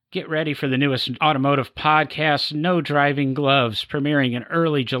Get ready for the newest automotive podcast, No Driving Gloves, premiering in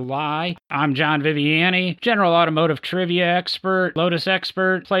early July. I'm John Viviani, general automotive trivia expert, Lotus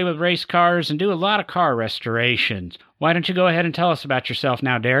expert, play with race cars, and do a lot of car restorations. Why don't you go ahead and tell us about yourself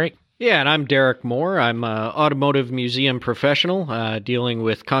now, Derek? Yeah, and I'm Derek Moore. I'm an automotive museum professional dealing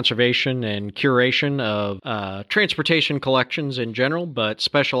with conservation and curation of transportation collections in general, but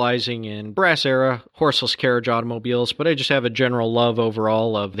specializing in brass-era horseless carriage automobiles. But I just have a general love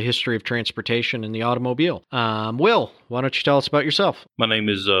overall of the history of transportation and the automobile. Will, why don't you tell us about yourself? My name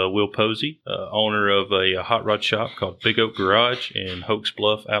is Will Posey, owner of a hot rod shop called Big Oak Garage in Hoax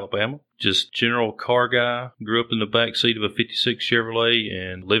Bluff, Alabama. Just general car guy. Grew up in the back seat of a 56 Chevrolet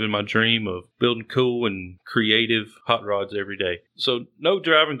and living my dream of building cool and creative hot rods every day. So No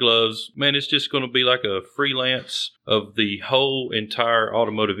Driving Gloves, man, it's just going to be like a freelance of the whole entire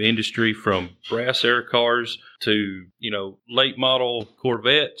automotive industry, from brass era cars to, late model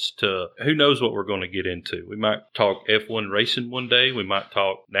Corvettes to who knows what we're going to get into. We might talk F1 racing one day. We might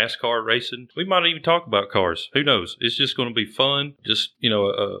talk NASCAR racing. We might even talk about cars. Who knows? It's just going to be fun. Just,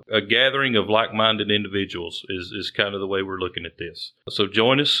 a gathering of like-minded individuals is kind of the way we're looking at this. So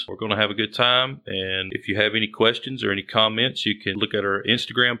join us. We're going to have a good time. And if you have any questions or any comments, you can look at our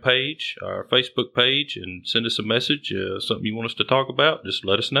Instagram page, our Facebook page, and send us a message, something you want us to talk about. Just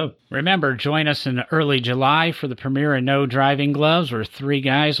let us know. Remember, join us in early July for the premiere of No Driving Gloves, where three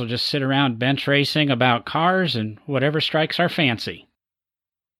guys will just sit around bench racing about cars and whatever strikes our fancy.